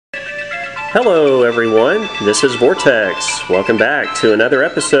Hello everyone, this is Vortex. Welcome back to another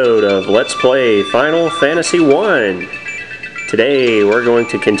episode of Let's Play Final Fantasy I. Today we're going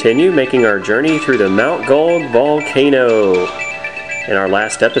to continue making our journey through the Mount Gulg Volcano. In our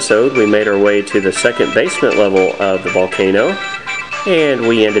last episode we made our way to the second basement level of the volcano, and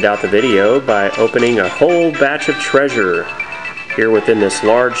we ended out the video by opening a whole batch of treasure here within this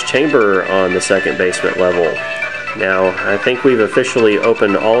large chamber on the second basement level. Now, I think we've officially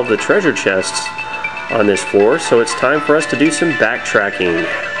opened all of the treasure chests on this floor, so it's time for us to do some backtracking.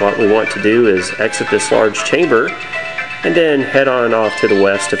 What we want to do is exit this large chamber and then head on off to the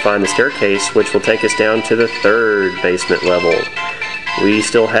west to find the staircase, which will take us down to the third basement level. We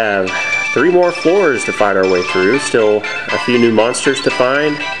still have 3 more floors to fight our way through, still a few new monsters to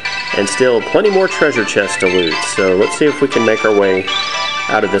find, and still plenty more treasure chests to loot. So let's see if we can make our way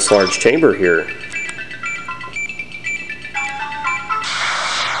out of this large chamber here.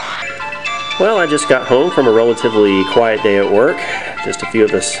 Well, I just got home from a relatively quiet day at work. Just a few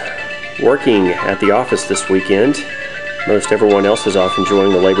of us working at the office this weekend. Most everyone else is off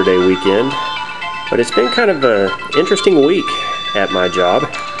enjoying the Labor Day weekend. But it's been kind of an interesting week at my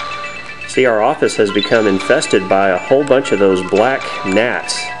job. See, our office has become infested by a whole bunch of those black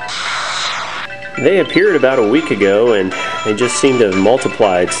gnats. They appeared about a week ago, and they just seem to have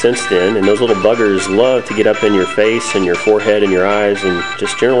multiplied since then, and those little buggers love to get up in your face and your forehead and your eyes and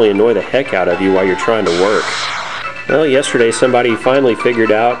just generally annoy the heck out of you while you're trying to work. Well, yesterday somebody finally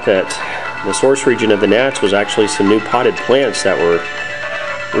figured out that the source region of the gnats was actually some new potted plants that were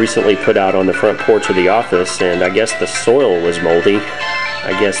recently put out on the front porch of the office, and I guess the soil was moldy.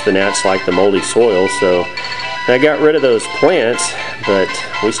 I guess the gnats like the moldy soil, so I got rid of those plants, but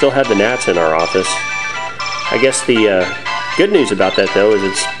we still have the gnats in our office. I guess the good news about that, though, is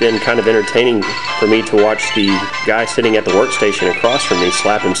it's been kind of entertaining for me to watch the guy sitting at the workstation across from me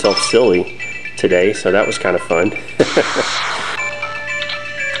slap himself silly today, so that was kind of fun.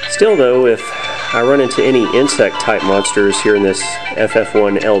 Still, though, if I run into any insect-type monsters here in this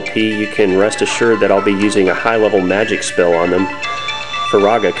FF1 LP, you can rest assured that I'll be using a high-level magic spell on them.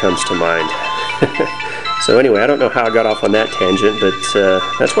 Faraga comes to mind. So anyway, I don't know how I got off on that tangent, but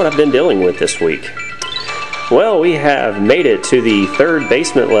that's what I've been dealing with this week. Well, we have made it to the third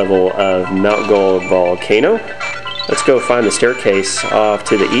basement level of Mount Gulg Volcano. Let's go find the staircase off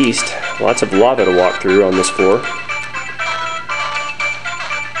to the east. Lots of lava to walk through on this floor.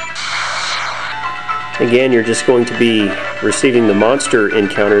 Again, you're just going to be receiving the monster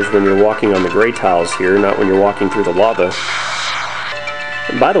encounters when you're walking on the gray tiles here, not when you're walking through the lava.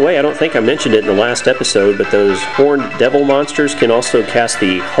 By the way, I don't think I mentioned it in the last episode, but those horned devil monsters can also cast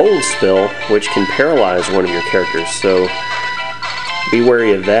the hold spell, which can paralyze one of your characters, so be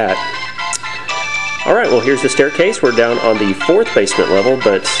wary of that. Alright, well, here's the staircase. We're down on the 4th basement level,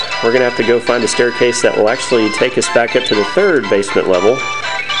 but we're going to have to go find a staircase that will actually take us back up to the 3rd basement level.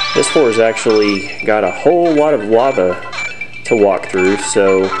 This floor has actually got a whole lot of lava to walk through,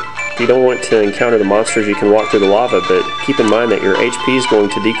 so if you don't want to encounter the monsters, you can walk through the lava, but keep in mind that your HP is going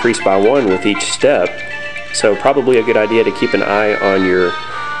to decrease by 1 with each step. So probably a good idea to keep an eye on your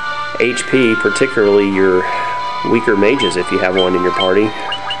HP, particularly your weaker mages if you have one in your party.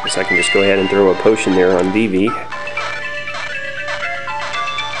 So I can just go ahead and throw a potion there on Vivi.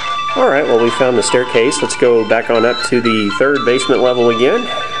 Alright, well, we found the staircase. Let's go back on up to the 3rd basement level again.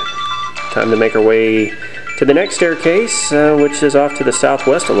 Time to make our way to the next staircase, which is off to the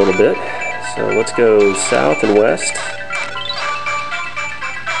southwest a little bit. So let's go south and west,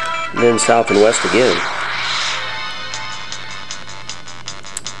 and then south and west again.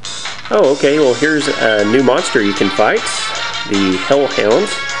 Oh, okay, well, here's a new monster you can fight, the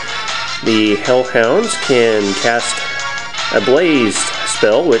Hellhounds. The Hellhounds can cast a blaze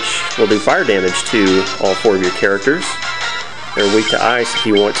spell, which will do fire damage to all 4 of your characters. They're weak to ice if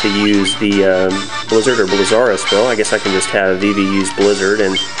you want to use the Blizzard or Blizzara spell. I guess I can just have Vivi use Blizzard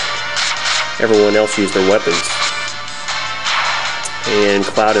and everyone else use their weapons. And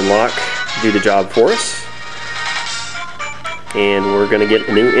Cloud and Locke do the job for us. And we're going to get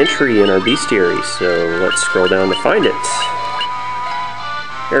a new entry in our bestiary, so let's scroll down to find it.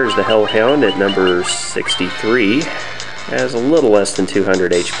 There's the Hellhound at number 63. Has a little less than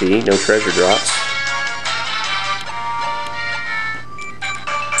 200 HP, no treasure drops.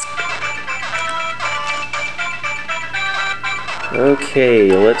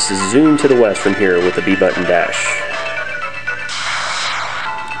 Okay, let's zoom to the west from here with the B button dash.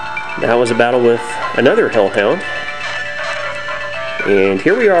 That was a battle with another Hellhound. And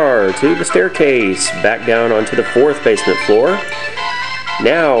here we are to the staircase, back down onto the 4th basement floor.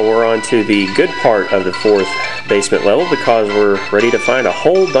 Now we're on to the good part of the 4th basement level because we're ready to find a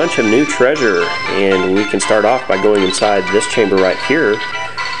whole bunch of new treasure. And we can start off by going inside this chamber right here,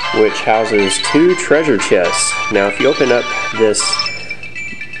 which houses 2 treasure chests. Now if you open up this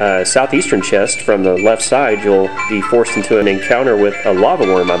southeastern chest from the left side, you'll be forced into an encounter with a lava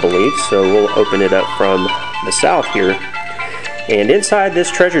worm, I believe. So we'll open it up from the south here. And inside this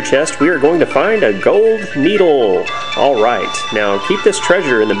treasure chest, we are going to find a gold needle. All right, now keep this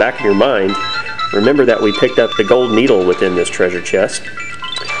treasure in the back of your mind. Remember that we picked up the gold needle within this treasure chest.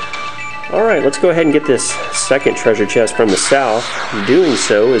 All right, let's go ahead and get this second treasure chest from the south. Doing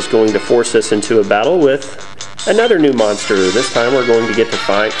so is going to force us into a battle with another new monster. This time we're going to get to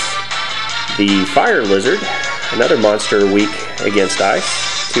fight the fire lizard, another monster weak against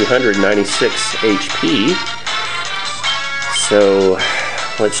ice, 296 HP. So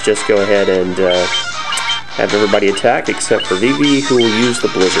let's just go ahead and have everybody attack except for Vivi, who will use the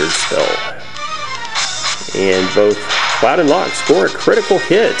blizzard spell. And both Cloud and Locke score a critical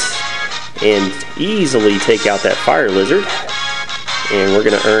hit and easily take out that fire lizard. And we're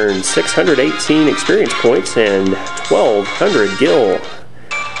going to earn 618 experience points and 1,200 gil.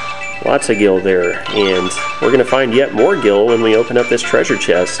 Lots of gil there. And we're going to find yet more gil when we open up this treasure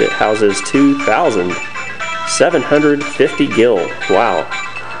chest. It houses 2,750 gil. Wow.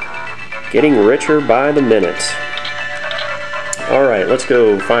 Getting richer by the minute. Alright, let's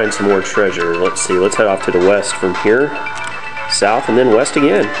go find some more treasure. Let's see, let's head off to the west from here. South and then west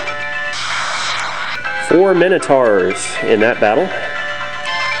again. 4 minotaurs in that battle.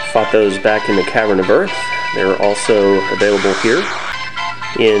 Fought those back in the Cavern of Earth. They're also available here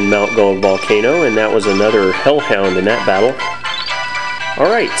in Mount Gulg Volcano, and that was another hellhound in that battle.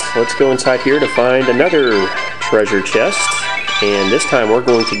 Alright, let's go inside here to find another treasure chest, and this time we're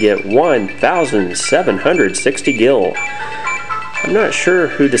going to get 1,760 gil. I'm not sure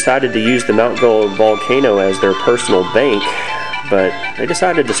who decided to use the Mount Gulg Volcano as their personal bank, but they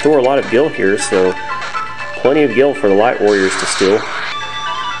decided to store a lot of gil here, so plenty of gil for the Light Warriors to steal.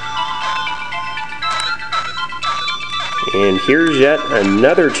 And here's yet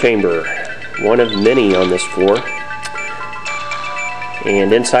another chamber, one of many on this floor.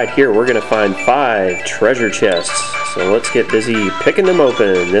 And inside here we're going to find 5 treasure chests. So let's get busy picking them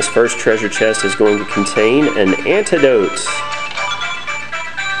open. This first treasure chest is going to contain an antidote.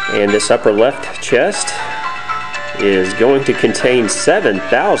 And this upper left chest is going to contain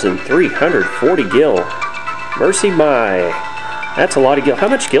 7,340 gil. Mercy my. That's a lot of gil. How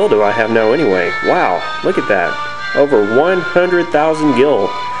much gil do I have now anyway? Wow, look at that. Over 100,000 gil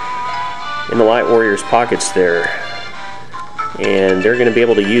in the Light Warriors' pockets there. And they're going to be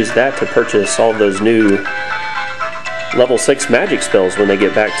able to use that to purchase all of those new level 6 magic spells when they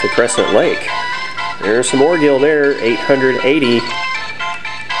get back to Crescent Lake. There's some more gil there, 880.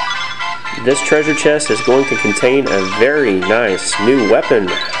 This treasure chest is going to contain a very nice new weapon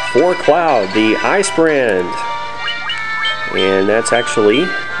for Cloud, the Ice Brand. And that's actually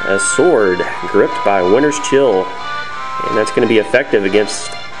a sword gripped by Winter's Chill. And that's going to be effective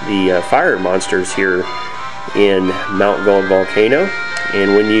against the fire monsters here in Mount Gulg Volcano.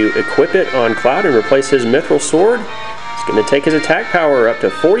 And when you equip it on Cloud and replace his mithril sword, it's going to take his attack power up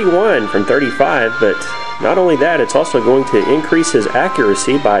to 41 from 35, but not only that, it's also going to increase his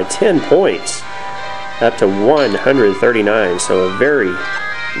accuracy by 10 points, up to 139, so a very,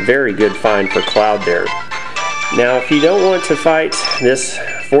 very good find for Cloud there. Now, if you don't want to fight this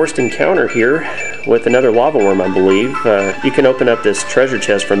forced encounter here with another lava worm, I believe, you can open up this treasure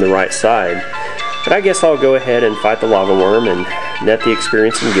chest from the right side. But I guess I'll go ahead and fight the lava worm and net the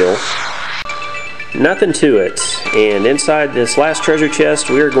experience and gil. Nothing to it. And inside this last treasure chest,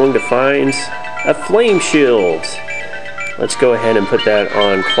 we are going to find a flame shield. Let's go ahead and put that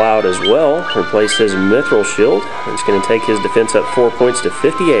on Cloud as well. Replace his mithril shield. It's going to take his defense up 4 points to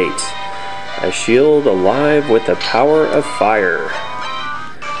 58. A shield alive with the power of fire.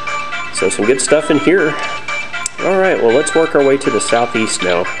 So some good stuff in here. Alright, well let's work our way to the southeast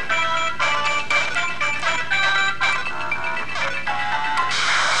now.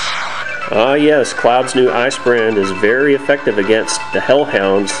 Ah yes, Cloud's new Ice Brand is very effective against the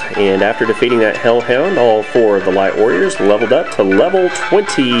Hellhounds, and after defeating that Hellhound, all 4 of the Light Warriors leveled up to level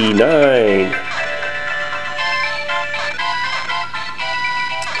 29.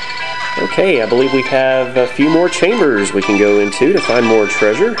 Okay, I believe we have a few more chambers we can go into to find more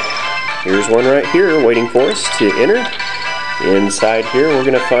treasure. Here's one right here waiting for us to enter. Inside here we're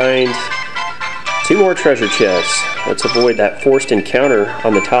going to find 2 more treasure chests. Let's avoid that forced encounter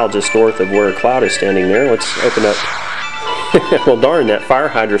on the tile just north of where Cloud is standing there. Let's open up. Well darn, that fire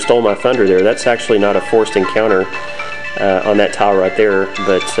hydra stole my thunder there. That's actually not a forced encounter. on that tile right there.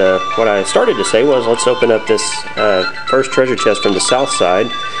 But what I started to say was, let's open up this first treasure chest from the south side.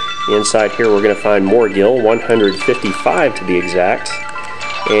 Inside here we're going to find more gil, 155 to be exact.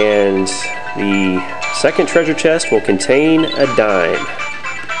 And the second treasure chest will contain a dime.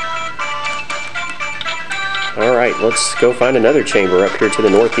 Alright, let's go find another chamber up here to the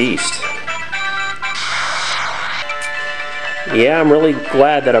northeast. Yeah, I'm really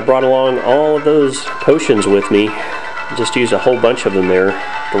glad that I brought along all of those potions with me. Just used a whole bunch of them there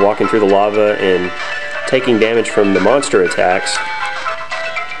for walking through the lava and taking damage from the monster attacks.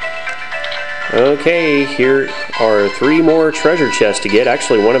 Okay, here are 3 more treasure chests to get.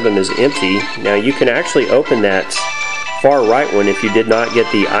 Actually, one of them is empty. Now, you can actually open that far right one if you did not get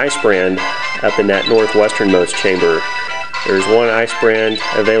the ice brand up in that northwesternmost chamber. There's 1 ice brand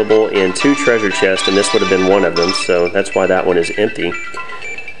available in 2 treasure chests, and this would have been one of them, so that's why that one is empty.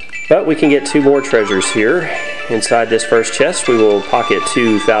 But we can get 2 more treasures here. Inside this first chest, we will pocket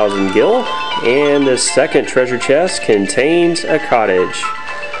 2,000 gil, and the second treasure chest contains a cottage.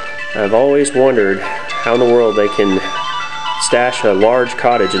 I've always wondered how in the world they can stash a large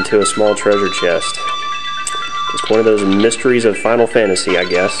cottage into a small treasure chest. Just one of those mysteries of Final Fantasy, I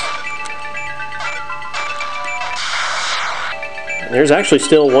guess. There's actually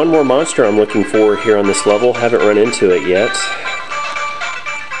still one more monster I'm looking for here on this level. Haven't run into it yet.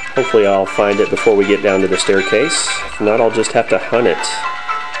 Hopefully I'll find it before we get down to the staircase. If not, I'll just have to hunt it.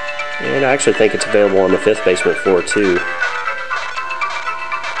 And I actually think it's available on the 5th basement floor too.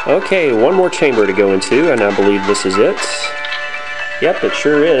 Okay, one more chamber to go into, and I believe this is it. Yep, it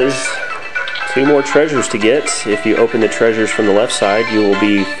sure is. 2 more treasures to get. If you open the treasures from the left side, you will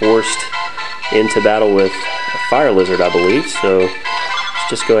be forced into battle with a fire lizard, I believe. So let's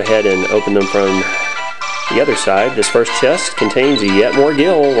just go ahead and open them from the other side. This first chest contains yet more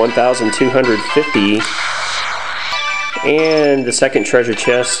gil, 1,250. And the second treasure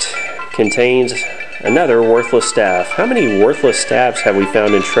chest contains another worthless staff. How many worthless staffs have we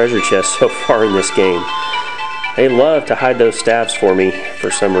found in treasure chests so far in this game? They love to hide those staffs for me for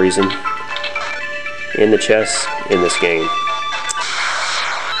some reason in the chests in this game.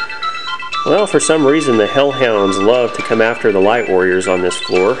 Well, for some reason the Hellhounds love to come after the Light Warriors on this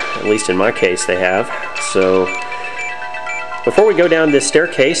floor. At least in my case they have. So before we go down this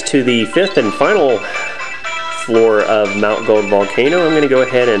staircase to the 5th and final floor of Mount Gulg Volcano, I'm going to go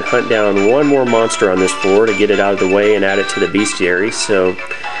ahead and hunt down one more monster on this floor to get it out of the way and add it to the bestiary. So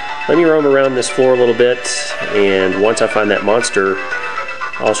let me roam around this floor a little bit, and once I find that monster,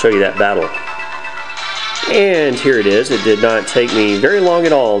 I'll show you that battle. And here it is. It did not take me very long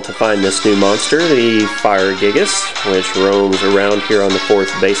at all to find this new monster, the Fire Gigas, which roams around here on the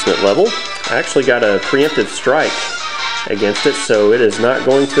 4th basement level. I actually got a preemptive strike against it, so it is not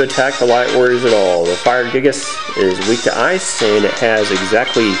going to attack the Light Warriors at all. The Fire Gigas is weak to ice, and it has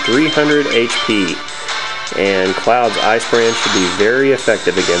exactly 300 HP. And Cloud's Ice Brand should be very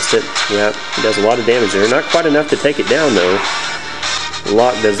effective against it. Yeah, it does a lot of damage there. Not quite enough to take it down, though.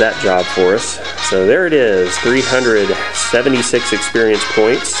 Lock does that job for us. So there it is, 376 experience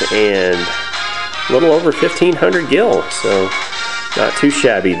points and a little over 1,500 gil, so not too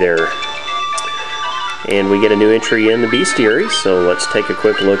shabby there. And we get a new entry in the bestiary, so let's take a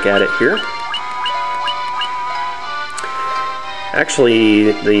quick look at it here.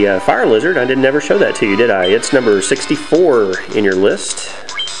 Actually, the Fire Lizard, I didn't ever show that to you, did I? It's number 64 in your list.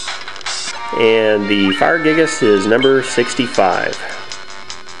 And the Fire Gigas is number 65.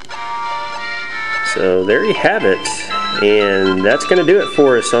 So there you have it, and that's going to do it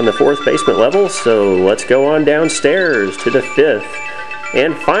for us on the 4th basement level. So let's go on downstairs to the 5th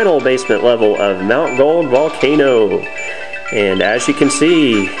and final basement level of Mount Gulg Volcano. And as you can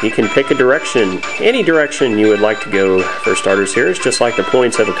see, you can pick a direction, any direction you would like to go for starters here. It's just like the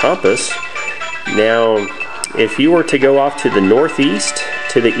points of a compass. Now, if you were to go off to the northeast,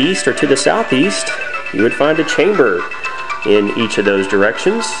 to the east, or to the southeast, you would find a chamber in each of those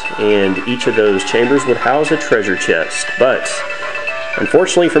directions, and each of those chambers would house a treasure chest. But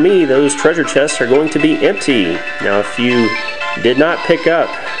unfortunately for me, those treasure chests are going to be empty. Now, if you did not pick up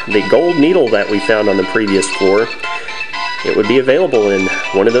the gold needle that we found on the previous floor, it would be available in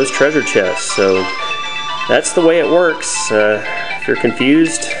one of those treasure chests. So that's the way it works. If you're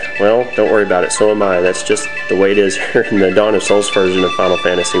confused, well, don't worry about it. So am I. That's just the way it is here in the Dawn of Souls version of Final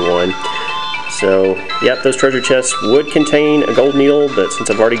Fantasy 1. So, yep, those treasure chests would contain a gold needle, but since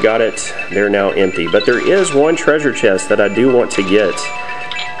I've already got it, they're now empty. But there is one treasure chest that I do want to get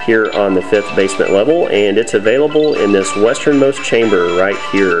here on the 5th basement level, and it's available in this westernmost chamber right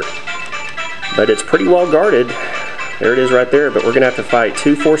here. But it's pretty well guarded. There it is right there, but we're going to have to fight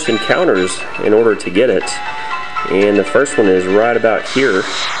 2 forced encounters in order to get it. And the first one is right about here.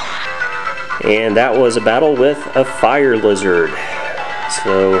 And that was a battle with a fire lizard.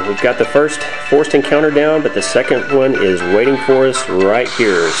 So we've got the first forced encounter down, but the second one is waiting for us right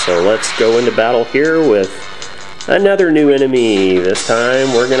here. So let's go into battle here with another new enemy. This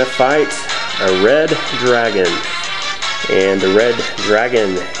time we're going to fight a red dragon. And the red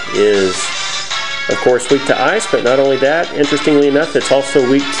dragon is, of course, weak to ice, but not only that, interestingly enough, it's also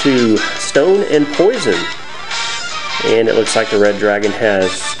weak to stone and poison. And it looks like the red dragon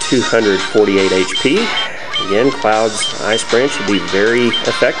has 248 HP. Again, Cloud's Ice Branch should be very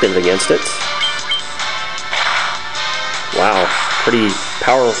effective against it. Wow, pretty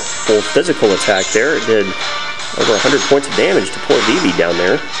powerful physical attack there. It did over 100 points of damage to poor Vivi down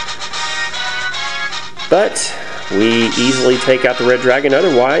there. But we easily take out the red dragon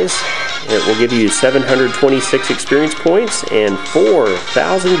otherwise. It will give you 726 experience points and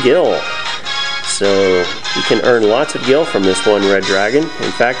 4,000 gil. So you can earn lots of gil from this one red dragon.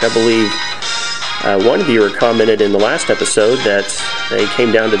 In fact, I believe one viewer commented in the last episode that they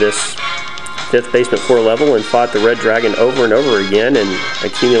came down to this 5th basement floor level and fought the red dragon over and over again and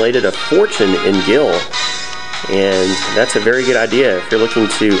accumulated a fortune in gil. And that's a very good idea. If you're looking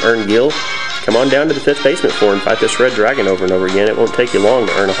to earn gil, come on down to the 5th basement floor and fight this red dragon over and over again. It won't take you long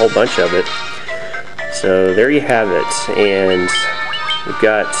to earn a whole bunch of it. So there you have it. And we've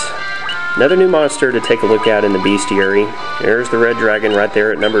got another new monster to take a look at in the bestiary. There's the red dragon right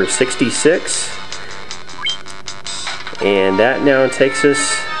there at number 66. And that now takes us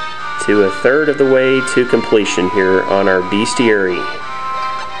to 1/3 of the way to completion here on our bestiary.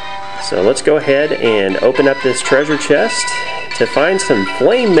 So let's go ahead and open up this treasure chest to find some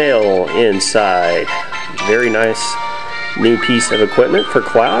flame mail inside. Very nice new piece of equipment for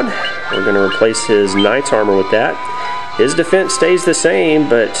Cloud. We're going to replace his knight's armor with that. His defense stays the same,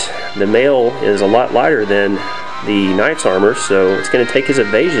 but the mail is a lot lighter than the knight's armor, so it's going to take his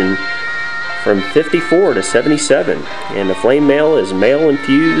evasion from 54 to 77. And the flame mail is mail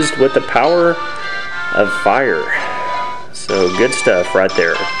infused with the power of fire. So good stuff right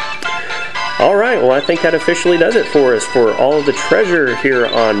there. Alright, well I think that officially does it for us for all of the treasure here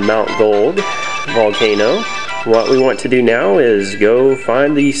on Mount Gulg Volcano. What we want to do now is go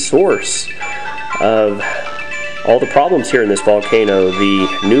find the source of all the problems here in this volcano, the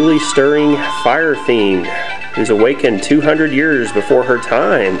newly stirring fire fiend, who's awakened 200 years before her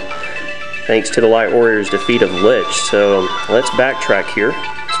time, thanks to the Light Warrior's defeat of Lich. So let's backtrack here.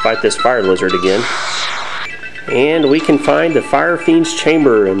 Let's fight this fire lizard again. And we can find the Fire Fiend's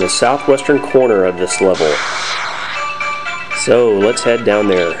chamber in the southwestern corner of this level. So let's head down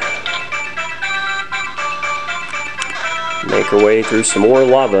there. Make our way through some more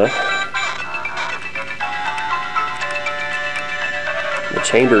lava. The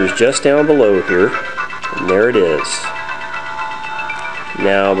chamber is just down below here, and there it is.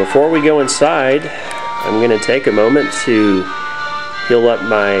 Now, before we go inside, I'm going to take a moment to heal up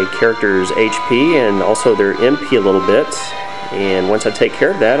my character's HP and also their MP a little bit. And once I take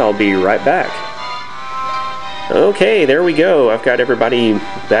care of that, I'll be right back. Okay, there we go. I've got everybody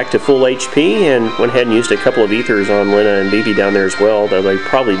back to full HP and went ahead and used a couple of ethers on Lena and Vivi down there as well, though they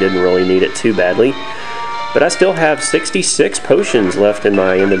probably didn't really need it too badly. But I still have 66 potions left in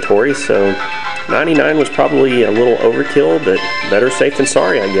my inventory, so 99 was probably a little overkill, but better safe than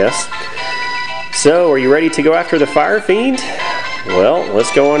sorry, I guess. So, are you ready to go after the Fire Fiend? Well,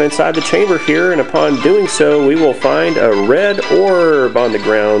 let's go on inside the chamber here, and upon doing so, we will find a red orb on the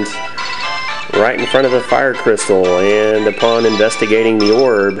ground right in front of the fire crystal. And upon investigating the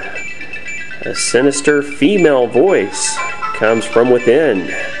orb, a sinister female voice comes from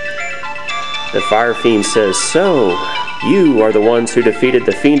within. The Fire Fiend says, "So, you are the ones who defeated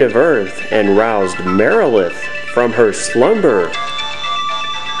the Fiend of Earth and roused Merilith from her slumber."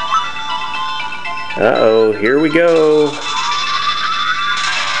 Uh-oh, here we go.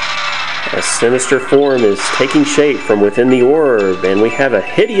 A sinister form is taking shape from within the orb, and we have a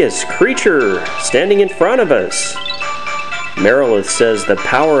hideous creature standing in front of us. Merilith says, "The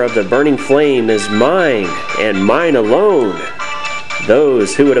power of the burning flame is mine, and mine alone.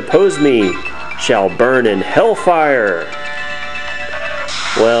 Those who would oppose me shall burn in hellfire."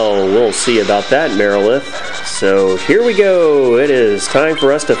 Well, we'll see about that, Merilith. So here we go. It is time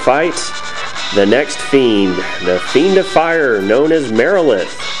for us to fight the next fiend, the Fiend of Fire, known as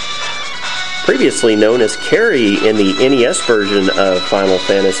Merilith. Previously known as Carrie in the NES version of Final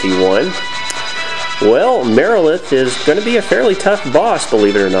Fantasy I. Well, Merilith is going to be a fairly tough boss,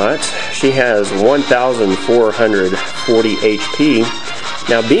 believe it or not. She has 1,440 HP.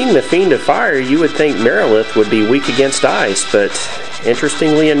 Now, being the Fiend of Fire, you would think Merilith would be weak against ice, but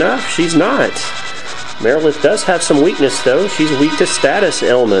interestingly enough, she's not. Merilith does have some weakness, though. She's weak to status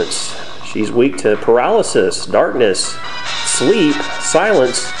elements. She's weak to paralysis, darkness, sleep,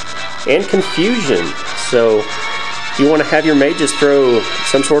 silence, and confusion. So if you want to have your mages throw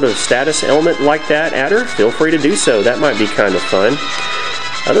some sort of status element like that at her, feel free to do so. That might be kind of fun.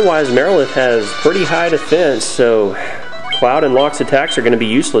 Otherwise, Merilith has pretty high defense, so Cloud and Locke's attacks are going to be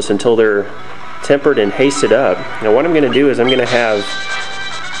useless until they're tempered and hasted up. Now what I'm going to do is I'm going to have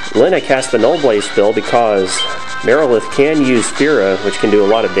Lena cast the Null Blaze spell because Merilith can use Fira, which can do a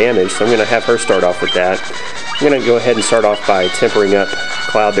lot of damage, so I'm going to have her start off with that. I'm going to go ahead and start off by tempering up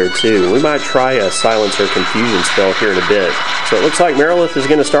Cloud there too. We might try a Silence or Confusion spell here in a bit. So it looks like Merilith is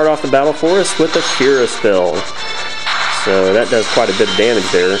going to start off the battle for us with the Fira spell. So that does quite a bit of damage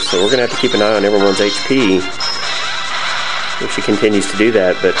there, so we're going to have to keep an eye on everyone's HP if she continues to do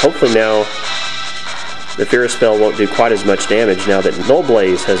that. But hopefully now the Fira spell won't do quite as much damage now that Null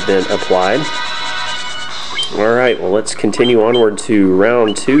Blaze has been applied. Alright, well let's continue onward to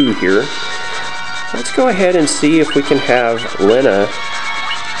round 2 here. Let's go ahead and see if we can have Lena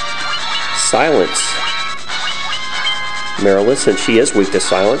silence Merilith, since she is weak to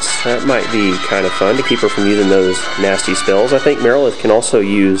silence. That might be kind of fun to keep her from using those nasty spells. I think Merilith can also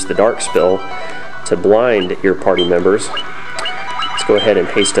use the Dark spell to blind your party members. Let's go ahead and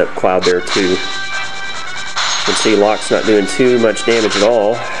haste up Cloud there too. You can see Locke's not doing too much damage at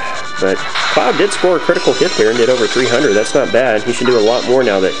all, but Cloud did score a critical hit there and did over 300. That's not bad. He should do a lot more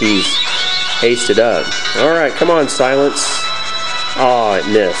now that he's hasted up. Alright, come on, silence. Oh, it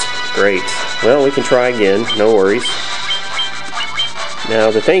missed. Great. Well, we can try again. No worries.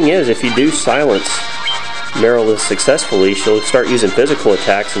 Now, the thing is, if you do silence Merilith successfully, she'll start using physical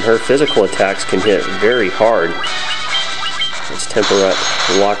attacks, and her physical attacks can hit very hard. Let's temper up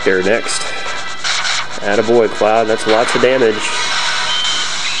Locke there next. Attaboy, Cloud. That's lots of damage.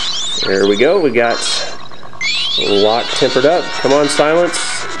 There we go. We got Locke tempered up. Come on, silence.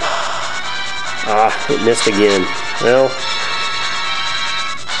 Ah, it missed again. Well,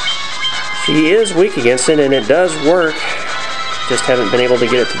 she is weak against it, and it does work. Just haven't been able to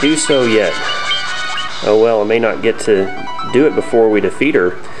get it to do so yet. Oh well, I may not get to do it before we defeat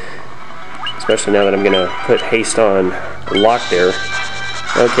her. Especially now that I'm going to put haste on Locke there.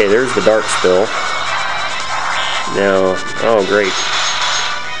 Okay, there's the Dark spell. Now, oh great.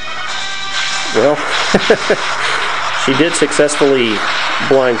 Well, she did successfully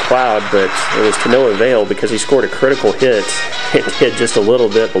blind Cloud, but it was to no avail because he scored a critical hit. It hit just a little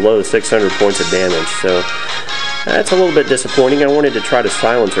bit below 600 points of damage, so that's a little bit disappointing. I wanted to try to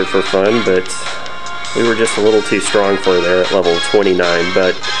silence her for fun, but we were just a little too strong for her there at level 29.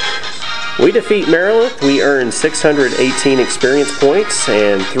 But we defeat Merilith. We earn 618 experience points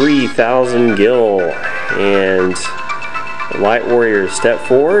and 3,000 gil. And the Light Warriors step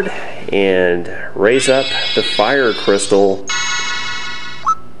forward and raise up the Fire Crystal.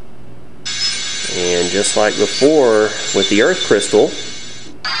 And just like before with the Earth Crystal,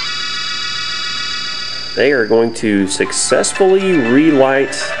 they are going to successfully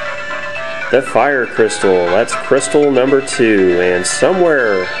relight the Fire Crystal. That's crystal number 2. And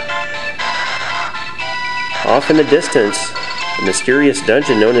somewhere off in the distance, a mysterious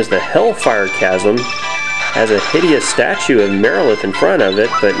dungeon known as the Hellfire Chasm has a hideous statue of Merilith in front of it.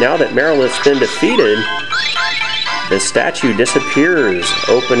 But now that Merilith's been defeated, the statue disappears,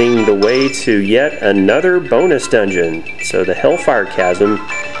 opening the way to yet another bonus dungeon. So the Hellfire Chasm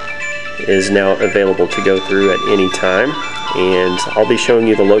is now available to go through at any time, and I'll be showing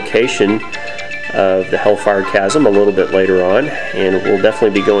you the location of the Hellfire Chasm a little bit later on, and we'll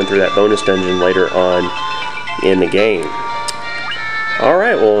definitely be going through that bonus dungeon later on in the game.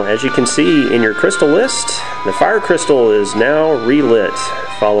 Alright, well, as you can see in your crystal list, the Fire Crystal is now relit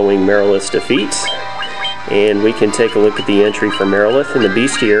following Merilith's defeat, and we can take a look at the entry for Merilith in the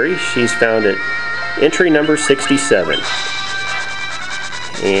Bestiary. She's found at entry number 67.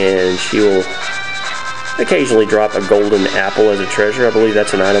 And she will occasionally drop a golden apple as a treasure. I believe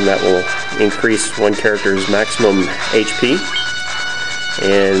that's an item that will increase one character's maximum HP.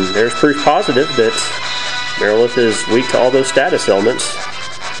 And there's proof positive that Merilith is weak to all those status elements.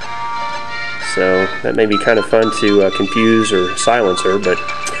 So that may be kind of fun to confuse or silence her. But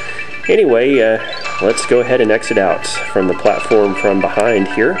anyway, let's go ahead and exit out from the platform from behind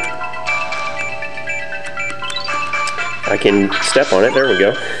here. I can step on it. There we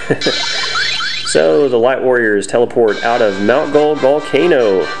go. So the Light Warriors teleport out of Mount Gulg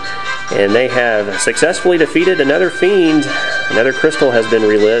Volcano, and they have successfully defeated another Fiend. Another crystal has been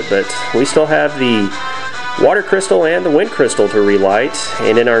relit, but we still have the Water Crystal and the Wind Crystal to relight.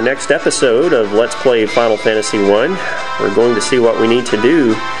 And in our next episode of Let's Play Final Fantasy I, we're going to see what we need to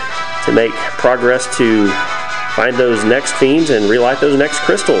do to make progress to find those next fiends and relight those next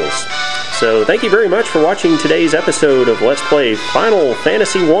crystals. So thank you very much for watching today's episode of Let's Play Final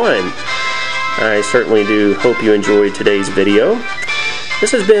Fantasy I. I certainly do hope you enjoyed today's video.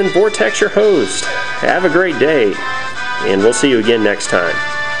 This has been Vortex, your host. Have a great day, and we'll see you again next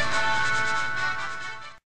time.